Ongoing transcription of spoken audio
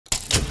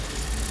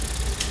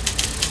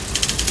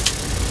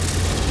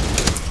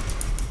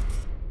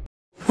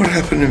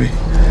What happened to me?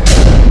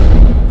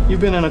 You've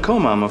been in a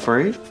coma, I'm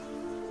afraid.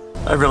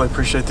 I really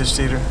appreciate this,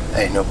 Dieter.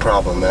 Hey, no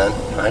problem, man.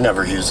 I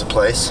never use the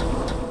place.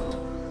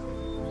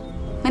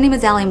 My name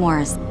is Allie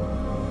Morris.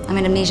 I'm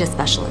an amnesia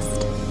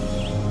specialist.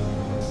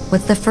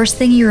 What's the first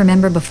thing you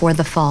remember before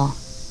the fall?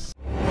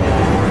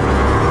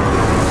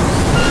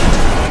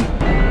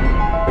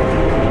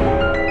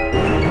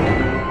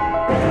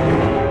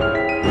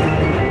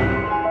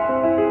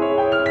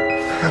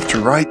 I have to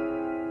write.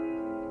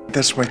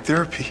 That's my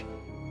therapy.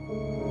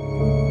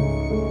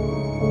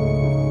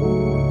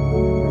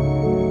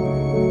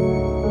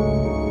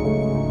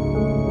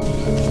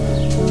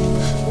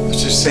 I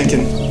was just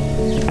thinking,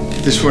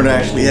 if this weren't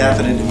actually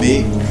happening to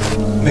me,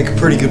 I'd make a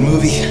pretty good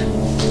movie.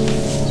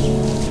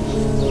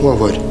 What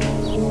would?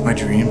 My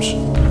dreams.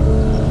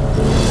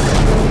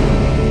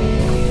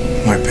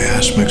 My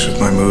past mixed with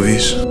my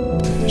movies.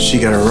 She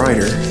got a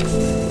writer.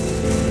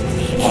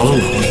 All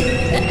alone.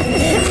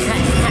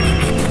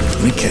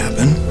 In a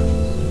cabin.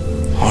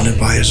 Haunted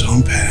by his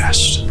own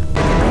past.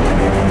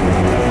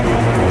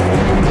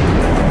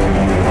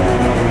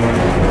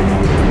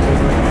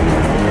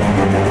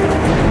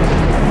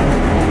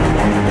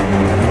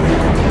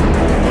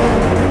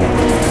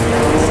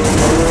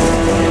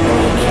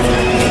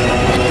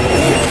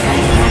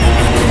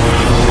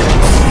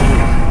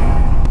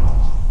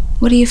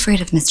 What are you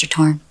afraid of, Mr.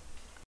 Torn?